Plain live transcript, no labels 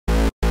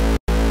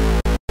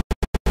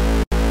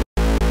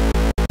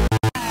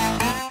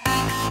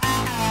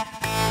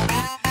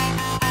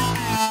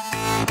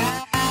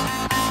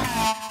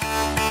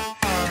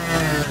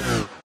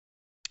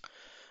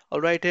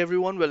Alright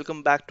everyone,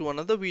 welcome back to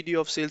another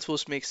video of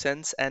Salesforce Makes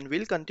Sense, and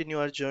we'll continue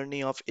our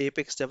journey of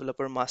Apex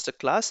Developer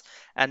Masterclass,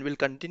 and we'll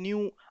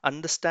continue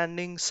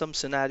understanding some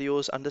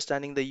scenarios,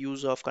 understanding the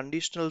use of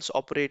conditionals,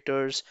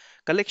 operators,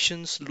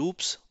 collections,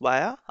 loops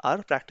via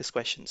our practice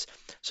questions.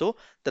 So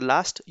the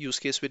last use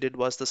case we did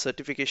was the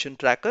certification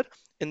tracker.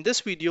 In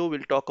this video,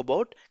 we'll talk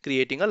about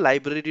creating a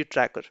library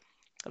tracker,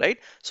 right?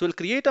 So we'll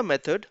create a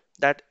method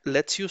that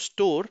lets you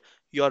store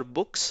your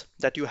books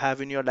that you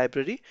have in your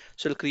library.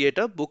 So you'll create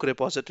a book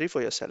repository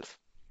for yourself.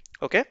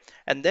 Okay.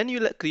 And then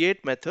you'll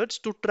create methods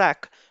to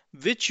track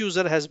which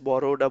user has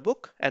borrowed a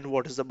book and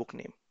what is the book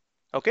name.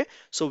 Okay.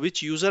 So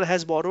which user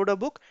has borrowed a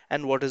book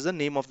and what is the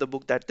name of the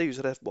book that the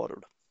user has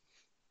borrowed.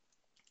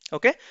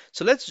 Okay.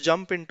 So let's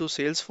jump into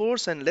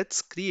Salesforce and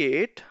let's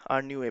create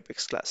our new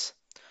Apex class.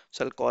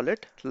 So I'll call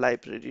it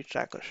library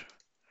tracker.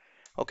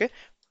 Okay.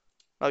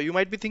 Now you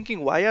might be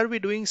thinking, why are we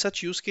doing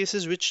such use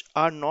cases which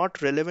are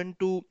not relevant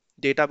to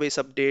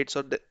database updates,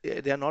 or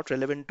they are not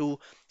relevant to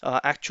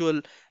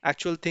actual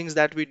things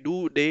that we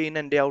do day in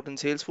and day out in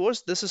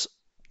Salesforce?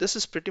 This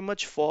is pretty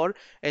much for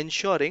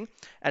ensuring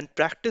and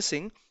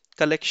practicing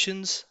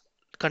collections,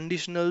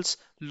 conditionals,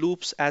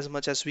 loops as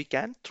much as we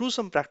can through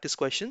some practice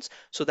questions,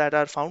 so that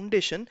our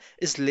foundation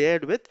is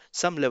layered with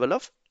some level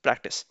of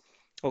practice.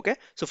 Okay,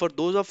 so for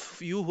those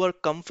of you who are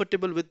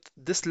comfortable with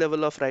this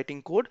level of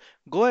writing code,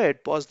 go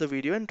ahead, pause the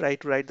video and try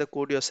to write the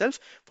code yourself.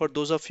 For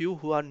those of you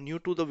who are new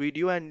to the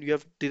video and you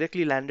have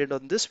directly landed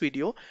on this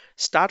video,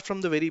 start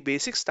from the very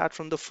basics, start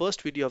from the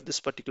first video of this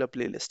particular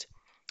playlist.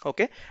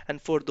 Okay, and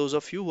for those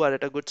of you who are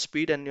at a good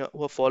speed and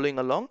who are following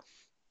along,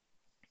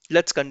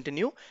 let's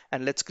continue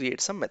and let's create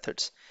some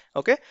methods.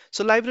 Okay,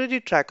 so library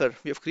tracker,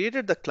 we have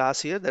created the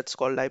class here that's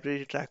called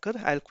library tracker.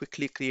 I'll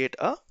quickly create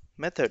a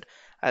method.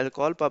 I'll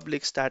call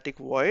public static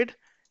void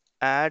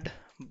add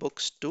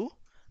books to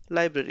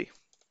library.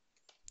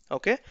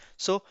 Okay,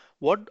 so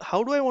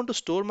how do I want to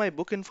store my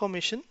book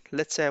information?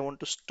 Let's say I want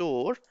to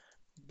store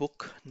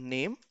book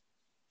name,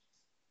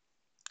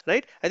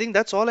 right? I think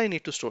that's all I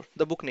need to store,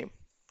 the book name,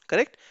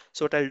 correct?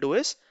 So what I'll do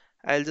is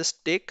I'll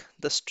just take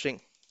the string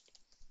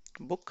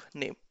book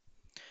name.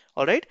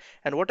 All right,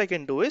 and what I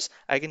can do is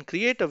I can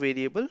create a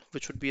variable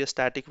which would be a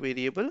static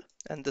variable,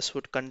 and this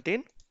would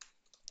contain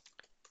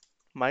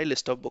my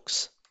list of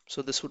books.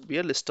 So this would be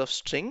a list of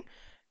string,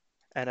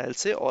 and I'll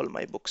say all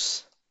my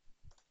books.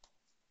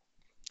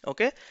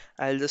 Okay,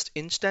 I'll just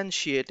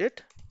instantiate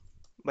it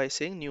by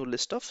saying new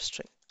list of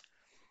string.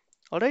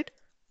 All right,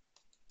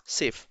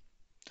 save.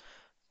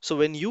 So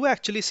when you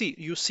actually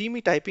you see me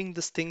typing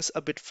these things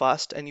a bit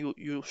fast, and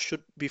you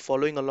should be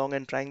following along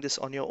and trying this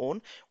on your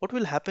own. What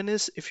will happen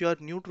is, if you are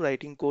new to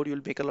writing code,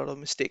 you'll make a lot of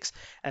mistakes,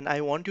 and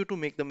I want you to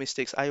make the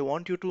mistakes. I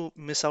want you to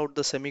miss out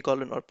the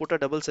semicolon or put a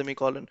double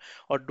semicolon,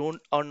 or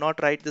don't or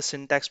not write the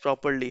syntax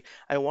properly.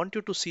 I want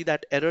you to see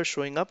that error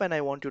showing up, and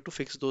I want you to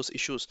fix those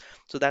issues.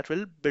 So that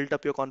will build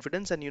up your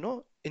confidence and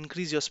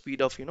increase your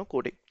speed of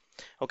coding.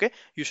 Okay,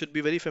 you should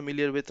be very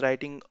familiar with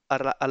writing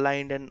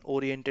aligned and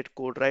oriented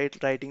code, right?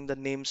 Writing the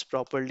names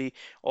properly,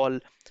 all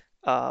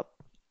uh,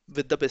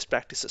 with the best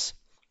practices.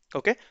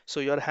 Okay, so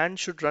your hand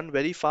should run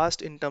very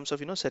fast in terms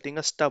of setting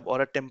a stub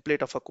or a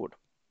template of a code.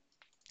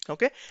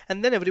 Okay,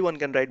 and then everyone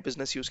can write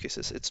business use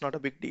cases. It's not a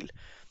big deal.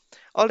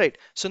 All right,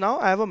 so now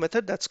I have a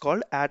method that's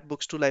called add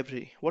books to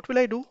library. What will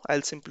I do?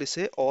 I'll simply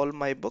say all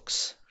my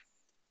books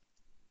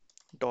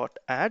dot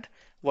add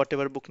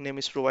whatever book name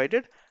is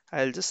provided.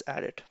 I'll just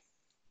add it.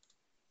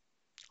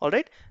 All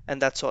right,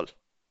 and that's all.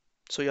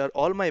 So your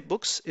all my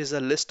books is a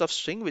list of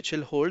string which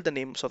will hold the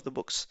names of the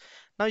books.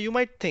 Now you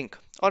might think,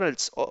 or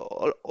else,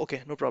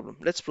 okay, no problem.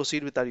 Let's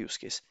proceed with our use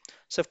case.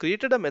 So I've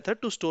created a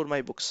method to store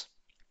my books,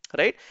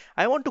 right?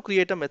 I want to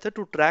create a method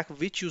to track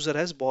which user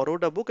has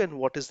borrowed a book and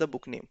what is the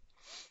book name.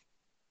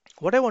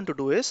 What I want to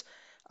do is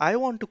I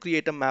want to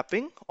create a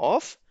mapping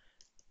of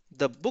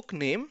the book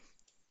name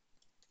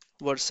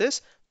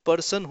versus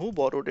person who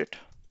borrowed it.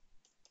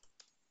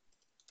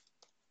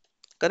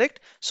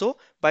 Correct? So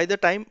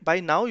by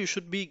now you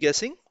should be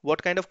guessing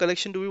what kind of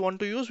collection do we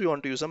want to use. We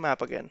want to use a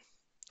map again.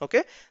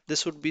 Okay,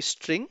 this would be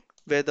string,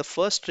 where the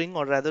first string,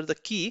 or rather the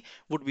key,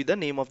 would be the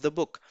name of the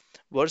book,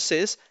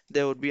 versus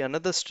there would be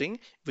another string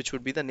which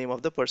would be the name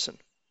of the person.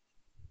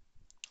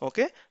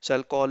 Okay, so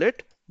I'll call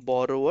it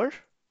borrower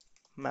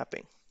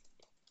mapping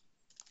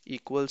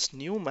equals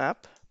new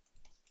map,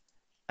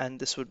 and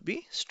this would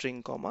be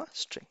string comma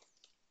string.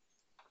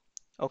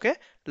 Okay,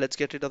 let's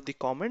get rid of the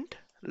comment.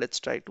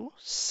 Let's try to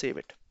save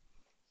it.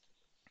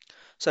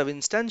 So I've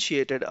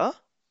instantiated a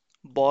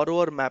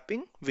borrower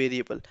mapping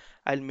variable.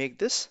 I'll make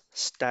this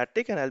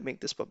static and I'll make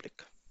this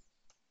public.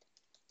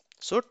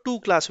 So two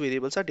class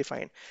variables are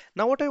defined.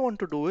 Now what I want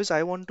to do is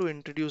I want to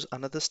introduce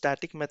another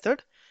static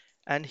method,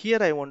 and here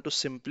I want to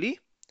simply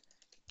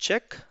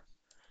check,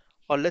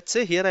 or let's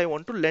say here I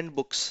want to lend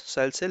books.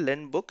 So I'll say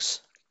lend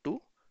books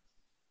to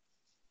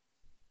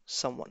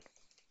someone.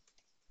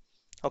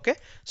 Okay,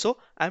 so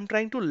I'm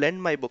trying to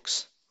lend my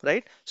books,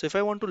 right? So if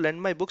I want to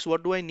lend my books,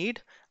 what do I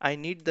need? I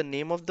need the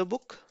name of the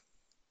book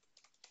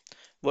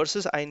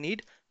versus I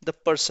need the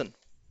person.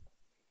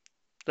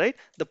 right?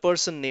 The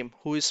person name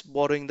who is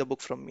borrowing the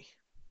book from me,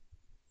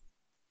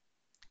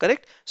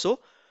 correct? So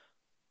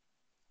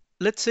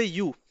let's say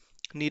you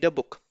need a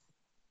book,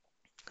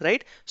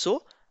 right?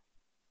 So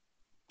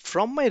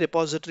from my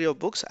repository of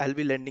books, I'll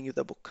be lending you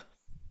the book,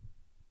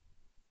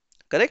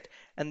 correct?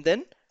 And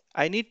then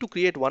I need to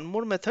create one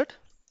more method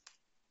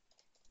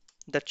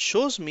that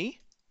shows me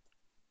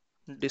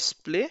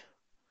display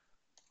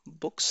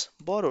books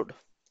borrowed.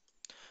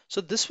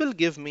 So this will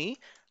give me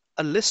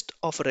a list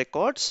of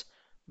records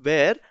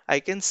where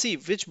I can see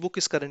which book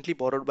is currently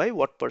borrowed by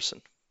what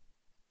person.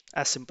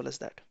 As simple as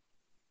that.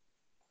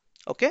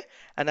 Okay.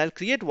 And I'll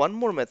create one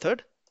more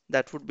method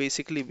that would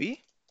basically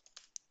be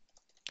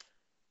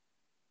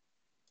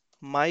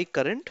my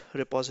current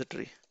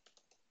repository.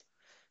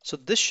 So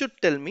this should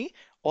tell me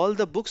all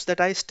the books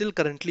that I still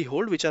currently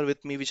hold, which are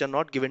with me, which are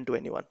not given to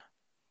anyone.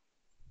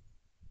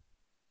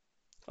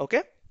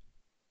 Okay.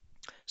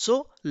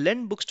 So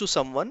lend books to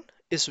someone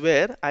is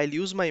where I'll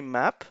use my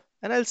map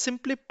and I'll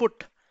simply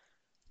put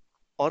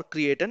or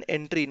create an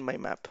entry in my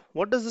map.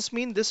 What does this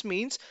mean? This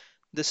means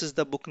this is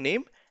the book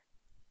name,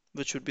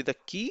 which would be the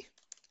key,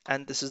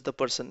 and this is the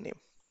person name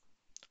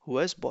who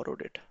has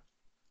borrowed it.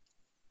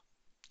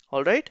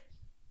 All right,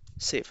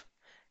 save.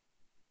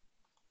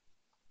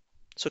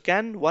 So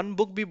can one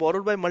book be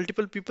borrowed by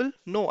multiple people?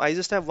 No, I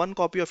just have one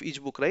copy of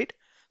each book, right?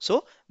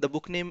 So the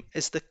book name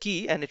is the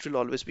key and it will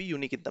always be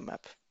unique in the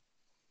map.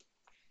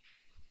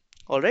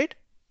 All right.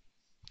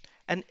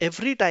 And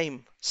every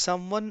time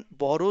someone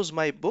borrows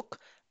my book,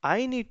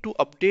 I need to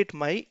update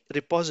my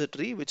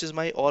repository, which is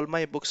my all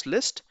my books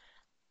list,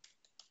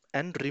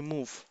 and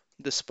remove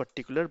this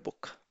particular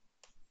book.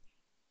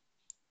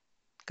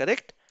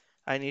 Correct?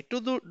 I need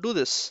to do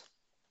this.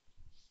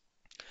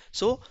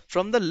 So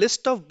from the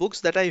list of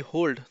books that I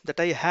hold, that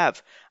I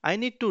have, I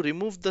need to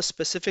remove the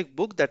specific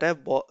book that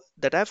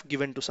I've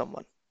given to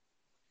someone,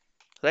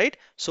 right?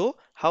 So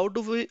how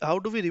do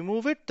we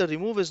remove it? The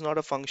remove is not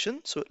a function.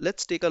 So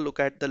let's take a look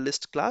at the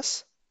list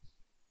class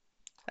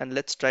and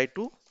let's try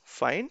to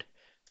find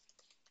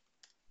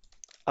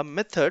a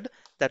method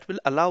that will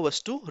allow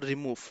us to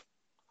remove,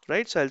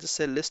 right? So I'll just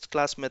say list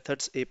class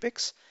methods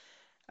Apex.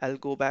 I'll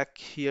go back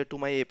here to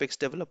my Apex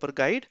developer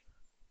guide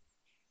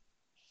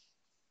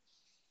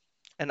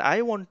and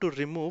I want to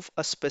remove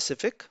a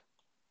specific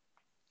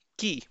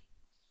key.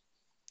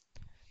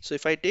 So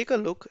if I take a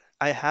look,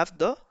 I have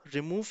the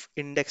remove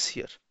index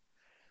here,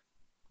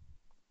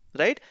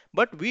 right?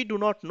 But we do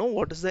not know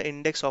what is the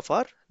index of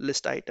our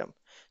list item.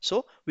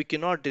 So we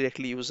cannot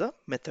directly use a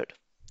method,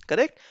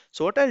 correct?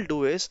 So what I'll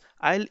do is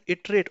I'll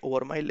iterate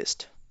over my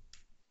list.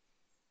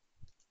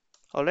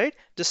 All right,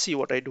 just see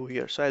what I do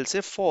here. So I'll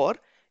say for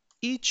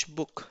each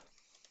book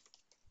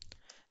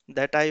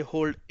that I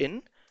hold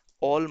in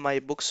all my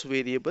books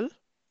variable,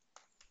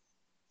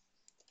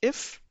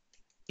 if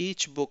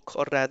each book,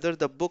 or rather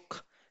the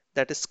book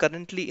that is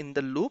currently in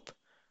the loop,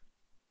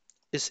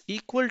 is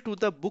equal to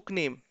the book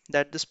name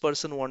that this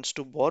person wants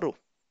to borrow,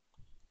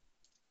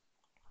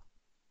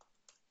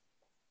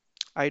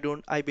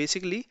 I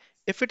basically,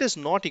 if it is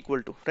not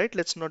equal to, right,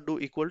 let's not do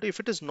equal to, if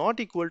it is not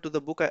equal to the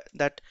book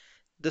that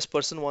this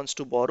person wants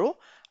to borrow,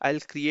 I'll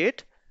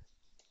create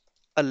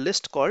a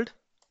list called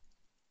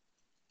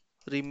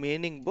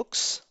remaining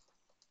books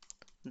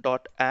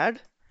dot add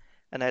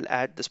and I'll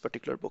add this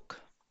particular book,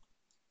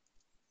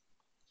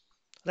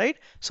 right?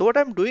 So what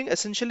I'm doing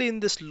essentially in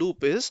this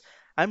loop is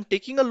I'm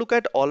taking a look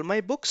at all my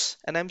books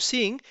and I'm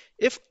seeing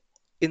if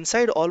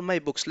inside all my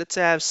books, let's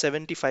say I have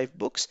 75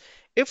 books,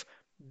 if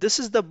this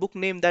is the book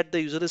name that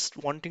the user is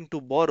wanting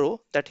to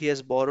borrow, that he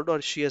has borrowed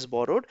or she has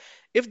borrowed,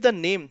 if the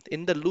name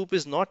in the loop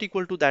is not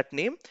equal to that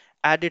name,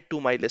 add it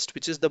to my list,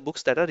 which is the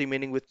books that are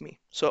remaining with me.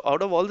 So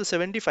out of all the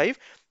 75,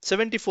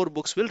 74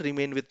 books will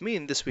remain with me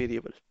in this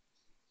variable.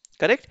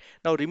 Correct?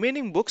 Now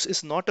remaining books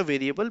is not a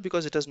variable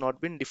because it has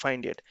not been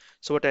defined yet.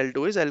 So what I'll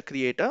do is I'll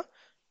create a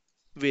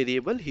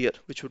variable here,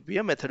 which would be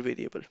a method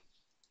variable.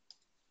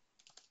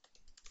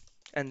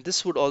 And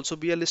this would also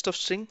be a list of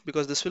string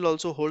because this will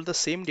also hold the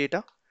same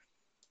data.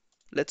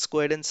 Let's go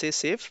ahead and say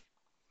save.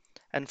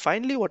 And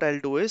finally, what I'll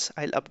do is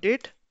I'll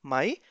update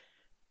my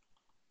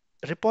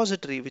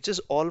repository, which is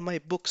all my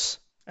books,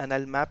 and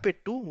I'll map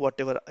it to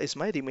whatever is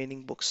my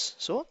remaining books.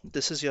 So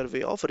this is your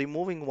way of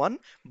removing one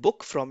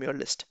book from your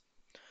list.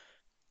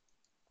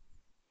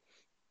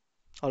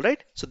 All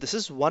right. So this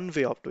is one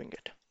way of doing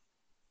it.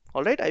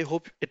 All right, I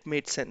hope it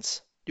made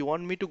sense. Do you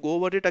want me to go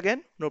over it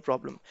again? No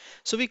problem.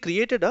 So we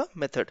created a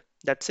method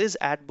that says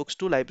add books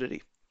to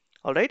library.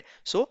 All right,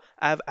 so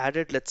I've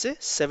added, let's say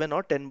 7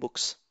 or 10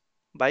 books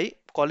by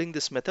calling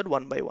this method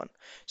one by one.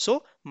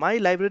 So my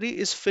library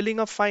is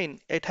filling up fine.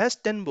 It has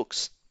 10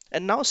 books.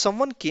 And now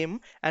someone came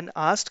and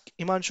asked,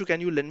 Imanshu,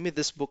 can you lend me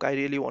this book? I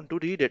really want to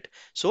read it.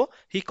 So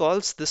he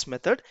calls this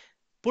method,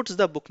 puts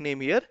the book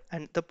name here,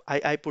 and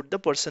I put the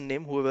person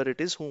name, whoever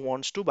it is who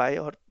wants to buy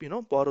or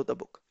borrow the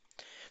book.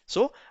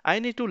 So I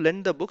need to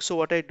lend the book. So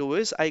what I do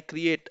is I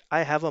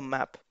have a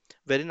map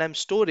wherein I'm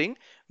storing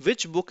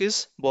which book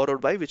is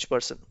borrowed by which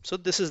person. So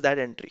this is that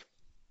entry.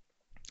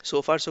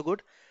 So far so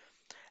good.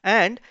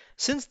 And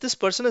since this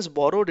person has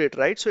borrowed it,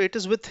 right? So it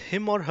is with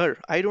him or her.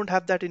 I don't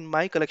have that in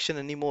my collection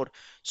anymore.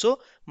 So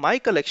my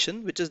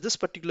collection, which is this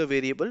particular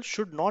variable,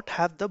 should not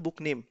have the book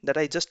name that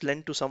I just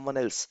lent to someone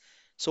else.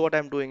 So what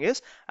I'm doing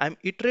is I'm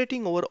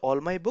iterating over all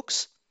my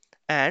books.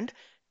 And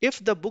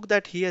if the book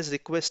that he has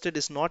requested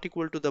is not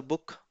equal to the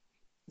book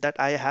that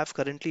I have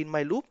currently in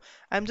my loop,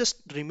 I'm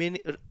just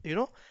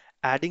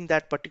adding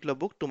that particular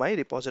book to my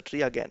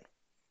repository again,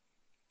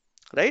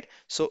 right?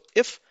 So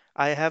if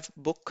I have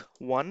book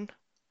 1,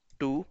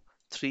 2,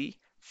 3,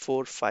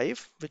 4,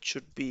 5, which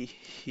should be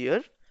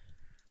here.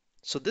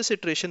 So this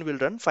iteration will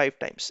run 5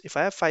 times. If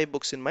I have 5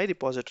 books in my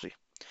repository,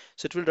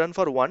 so it will run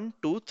for 1,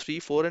 2, 3,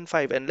 4, and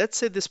 5. And let's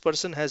say this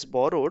person has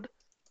borrowed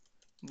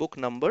book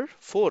number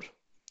 4.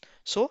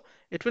 So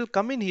it will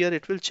come in here,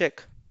 it will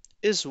check,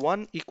 is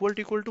 1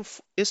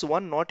 is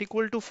 1 not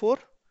equal to 4?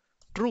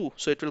 True.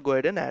 So it will go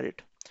ahead and add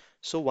it.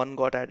 So 1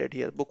 got added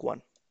here, book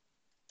 1.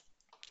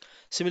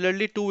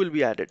 Similarly, 2 will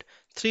be added,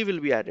 3 will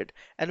be added.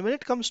 And when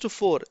it comes to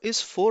 4,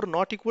 is 4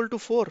 not equal to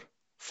 4?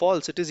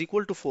 False, it is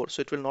equal to 4.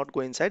 So it will not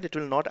go inside, it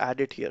will not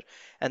add it here.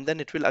 And then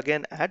it will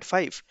again add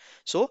 5.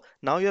 So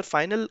now your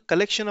final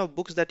collection of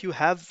books that you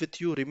have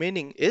with you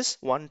remaining is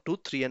 1, 2,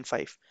 3, and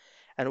 5.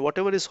 And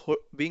whatever is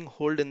being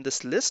held in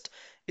this list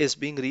is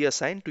being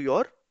reassigned to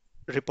your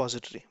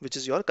repository, which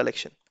is your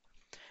collection.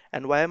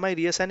 And why am I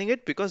reassigning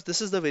it? Because this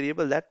is the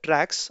variable that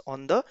tracks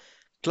on the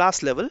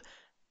class level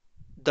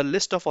the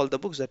list of all the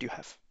books that you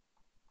have.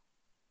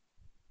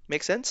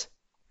 Make sense?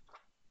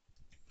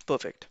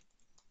 Perfect.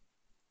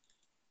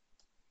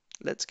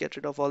 Let's get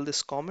rid of all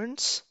these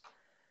comments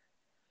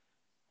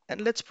and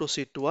let's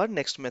proceed to our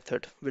next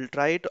method. We'll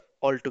try it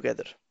all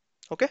together.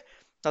 Okay.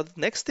 Now the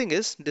next thing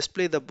is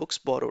display the books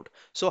borrowed.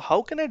 So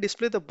how can I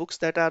display the books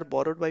that are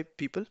borrowed by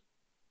people?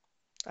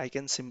 I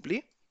can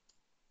simply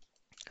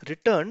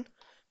return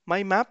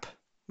my map,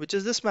 which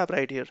is this map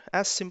right here,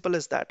 as simple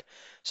as that.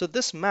 So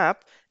this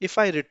map, if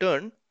I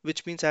return,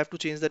 which means I have to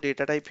change the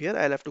data type here,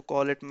 I'll have to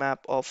call it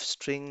map of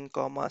string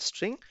comma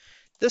string.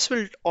 This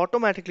will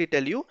automatically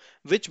tell you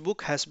which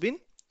book has been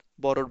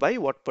borrowed by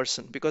what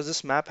person, because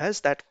this map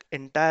has that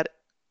entire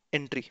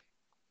entry.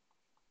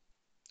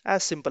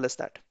 As simple as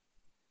that.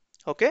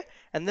 Okay.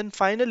 And then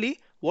finally,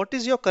 what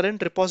is your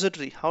current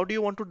repository? How do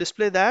you want to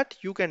display that?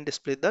 You can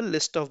display the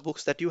list of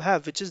books that you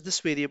have, which is this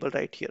variable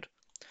right here.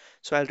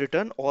 So I'll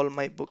return all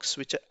my books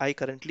which I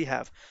currently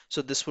have.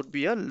 So this would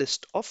be a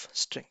list of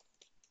string.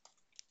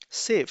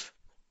 Save.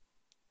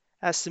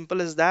 As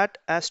simple as that,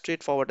 as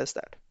straightforward as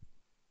that.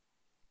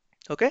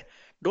 Okay.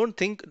 Don't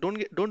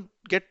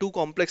get too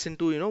complex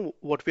into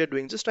what we are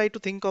doing. Just try to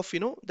think of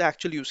the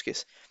actual use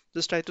case.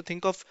 Just try to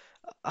think of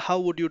how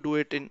would you do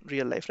it in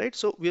real life, right?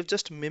 So we have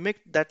just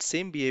mimicked that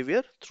same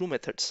behavior through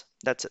methods.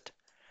 That's it.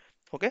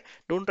 Okay,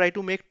 don't try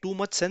to make too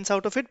much sense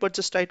out of it, but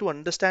just try to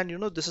understand,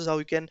 this is how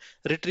you can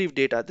retrieve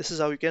data, this is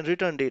how you can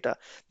return data,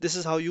 this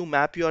is how you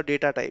map your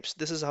data types,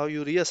 this is how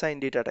you reassign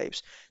data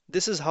types,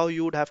 this is how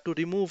you would have to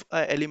remove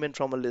an element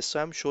from a list. So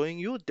I'm showing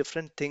you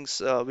different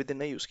things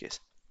within a use case.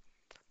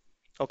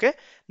 Okay,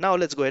 now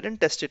let's go ahead and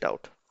test it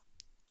out.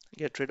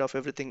 Get rid of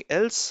everything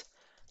else.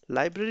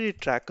 Library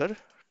tracker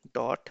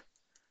dot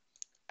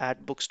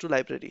add books to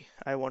library.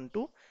 I want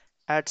to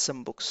add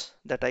some books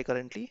that I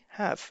currently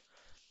have,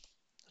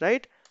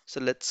 right? So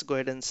let's go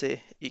ahead and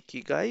say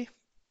Ikigai.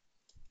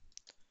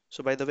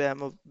 So by the way,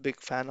 I'm a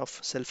big fan of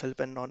self-help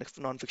and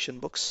non-fiction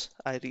books.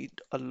 I read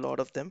a lot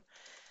of them.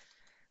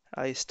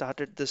 I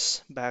started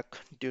this back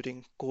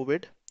during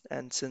COVID,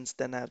 and since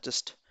then I've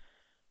just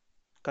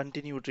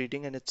continued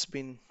reading, and it's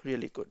been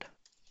really good.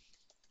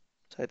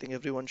 So I think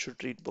everyone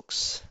should read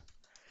books.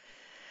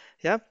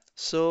 Yeah.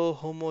 So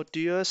Homo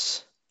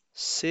Deus,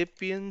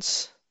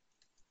 Sapiens,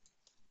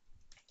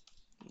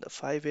 the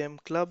 5 a.m.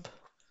 Club.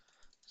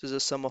 These are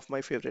some of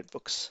my favorite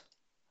books.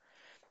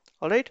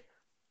 All right.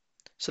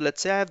 So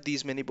let's say I have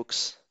these many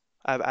books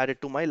I've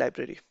added to my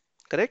library,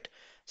 correct?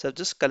 So I've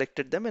just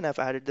collected them and I've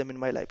added them in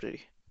my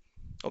library.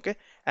 Okay.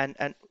 And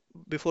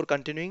before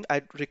continuing,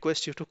 I'd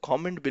request you to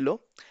comment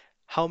below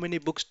how many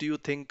books do you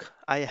think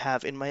I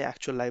have in my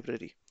actual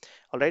library.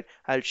 All right.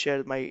 I'll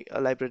share my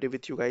library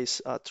with you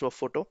guys through a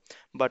photo,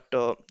 but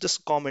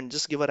just comment,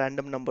 just give a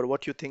random number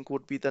what you think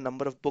would be the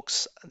number of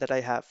books that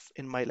I have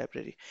in my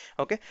library.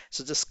 Okay.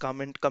 So just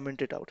comment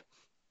it out.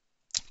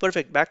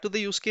 Perfect. Back to the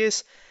use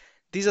case.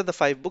 These are the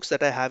 5 books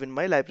that I have in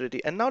my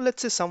library. And now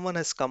let's say someone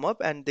has come up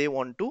and they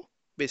want to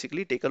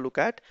basically take a look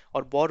at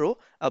or borrow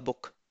a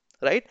book,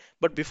 right?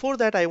 But before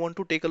that, I want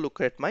to take a look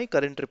at my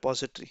current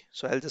repository.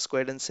 So I'll just go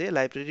ahead and say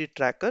library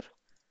tracker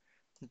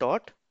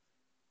dot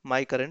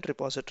my current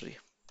repository.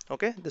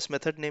 Okay, this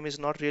method name is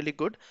not really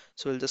good,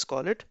 so we'll just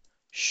call it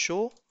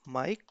show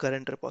my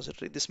current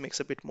repository. This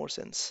makes a bit more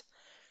sense.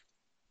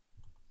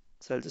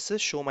 So I'll just say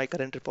show my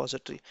current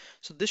repository.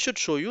 So this should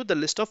show you the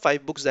list of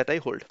 5 books that I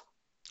hold.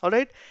 All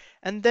right,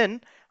 and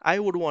then I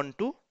would want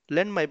to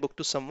lend my book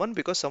to someone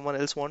because someone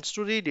else wants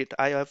to read it.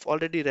 I have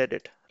already read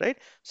it, right?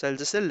 So I'll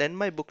just say lend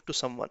my book to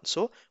someone.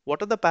 So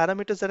what are the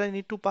parameters that I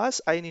need to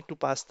pass? I need to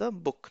pass the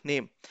book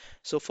name.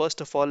 So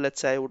first of all,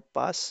 let's say I would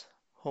pass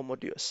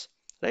homogeneous,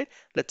 right?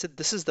 Let's say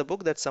this is the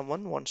book that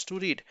someone wants to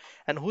read.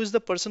 And who is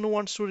the person who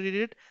wants to read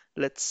it?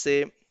 Let's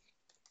say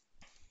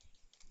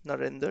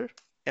Narendra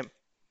M.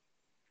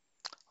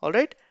 All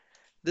right.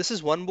 This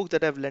is one book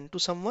that I've lent to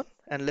someone.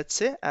 And let's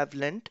say I've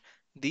lent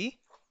the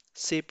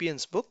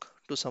Sapiens book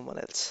to someone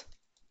else.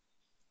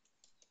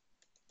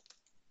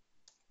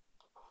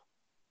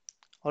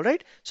 All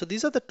right. So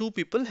these are the two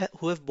people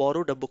who have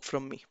borrowed a book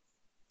from me.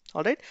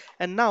 All right.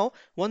 And now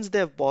once they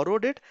have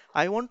borrowed it,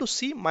 I want to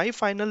see my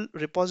final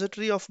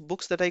repository of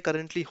books that I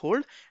currently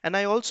hold. And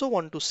I also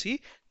want to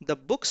see the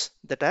books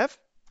that I have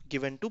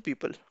given to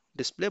people.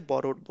 Display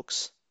borrowed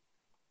books.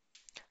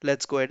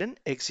 Let's go ahead and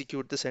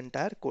execute this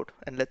entire code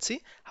and let's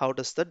see how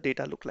does the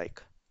data look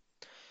like.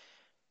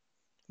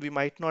 We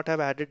might not have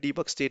added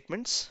debug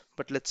statements,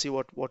 but let's see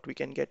what we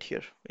can get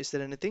here. Is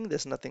there anything?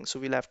 There's nothing. So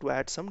we'll have to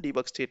add some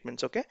debug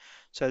statements. Okay.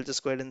 So I'll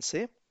just go ahead and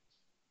say,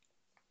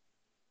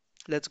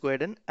 let's go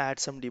ahead and add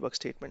some debug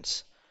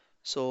statements.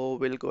 So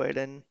we'll go ahead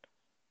and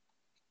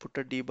put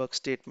a debug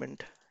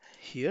statement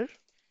here.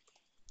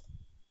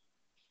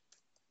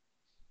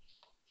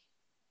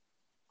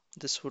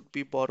 This would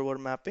be borrower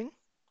mapping,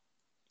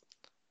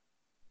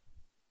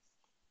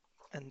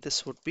 and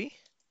this would be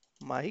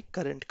my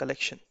current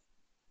collection,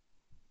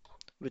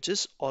 which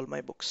is all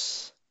my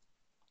books.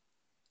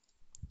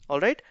 All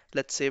right,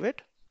 let's save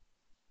it,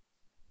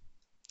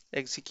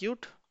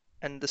 execute,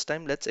 and this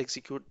time let's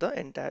execute the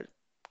entire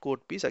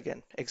code piece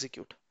again.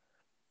 Execute.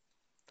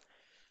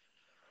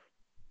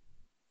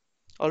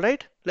 All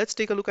right, let's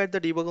take a look at the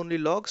debug only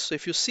logs. So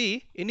if you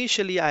see,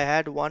 initially I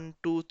had 1,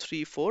 2,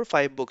 3, 4,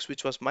 5 books,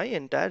 which was my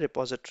entire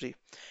repository.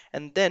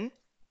 And then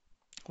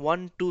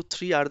 1, 2,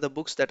 3 are the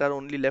books that are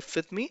only left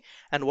with me.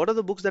 And what are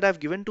the books that I've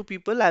given to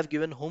people? I've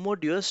given Homo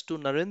Deus to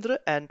Narendra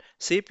and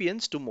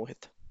Sapiens to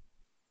Mohit.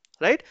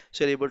 Right?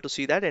 So you're able to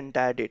see that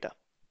entire data.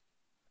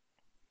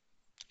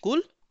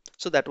 Cool.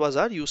 So that was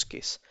our use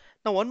case.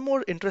 Now, one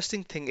more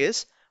interesting thing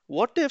is,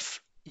 what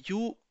if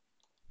you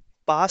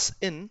pass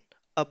in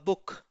a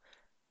book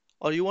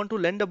or you want to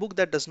lend a book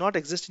that does not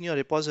exist in your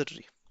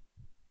repository,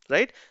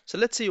 right? So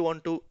let's say you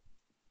want to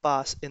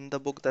pass in the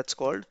book that's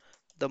called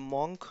The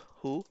Monk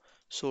Who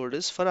Sold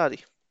His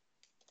Ferrari,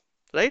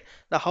 right?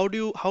 Now, how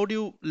do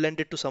you lend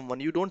it to someone?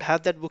 You don't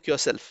have that book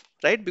yourself,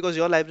 right? Because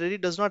your library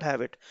does not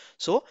have it.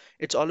 So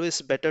it's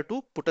always better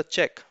to put a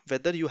check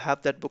whether you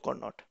have that book or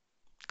not.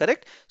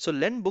 Correct? So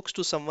lend books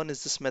to someone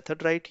is this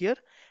method right here,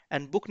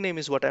 and book name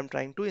is what I'm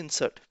trying to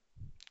insert.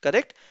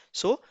 Correct?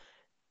 So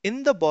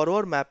in the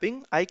borrower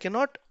mapping, I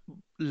cannot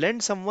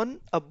lend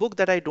someone a book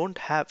that I don't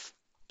have.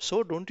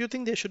 So don't you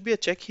think there should be a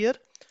check here?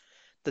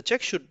 The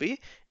check should be,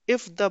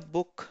 if the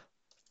book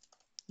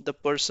the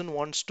person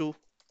wants to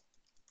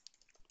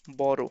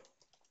borrow,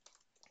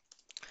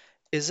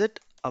 is it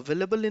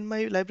available in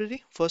my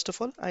library? First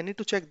of all, I need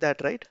to check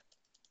that, right?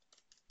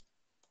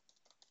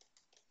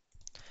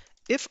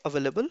 If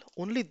available,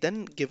 only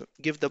then give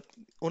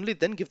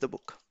the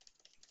book.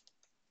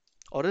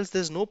 Or else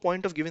there's no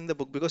point of giving the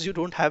book because you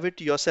don't have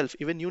it yourself.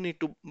 Even you need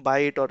to buy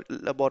it or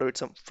borrow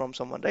it from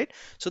someone, right?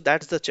 So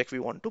that's the check we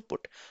want to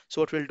put.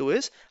 So what we'll do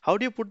is, how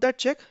do you put that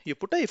check? You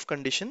put a if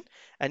condition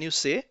and you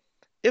say,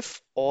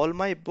 if all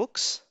my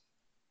books,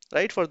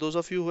 right? For those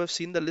of you who have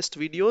seen the list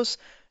videos,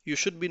 you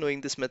should be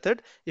knowing this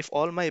method. If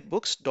all my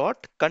books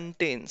dot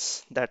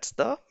contains, that's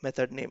the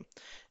method name.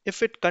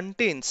 If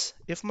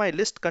my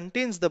list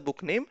contains the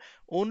book name,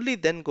 only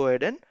then go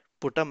ahead and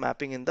put a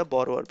mapping in the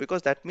borrower,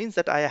 because that means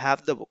that I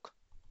have the book.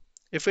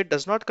 If it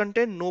does not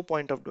contain, no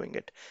point of doing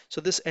it.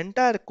 So this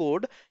entire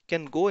code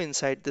can go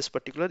inside this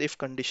particular if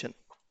condition,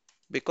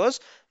 because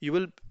you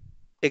will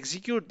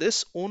execute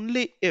this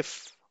only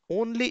if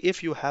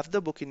you have the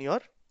book in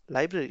your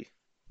library.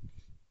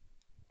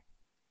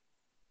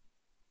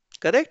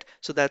 Correct?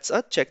 So that's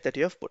a check that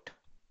you have put.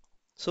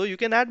 So you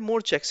can add more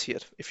checks here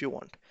if you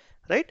want,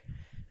 right?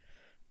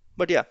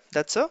 But yeah,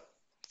 that's a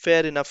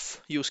fair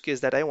enough use case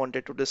that I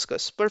wanted to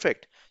discuss.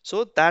 Perfect.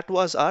 So that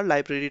was our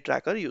library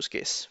tracker use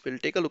case. We'll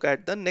take a look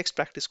at the next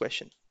practice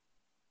question.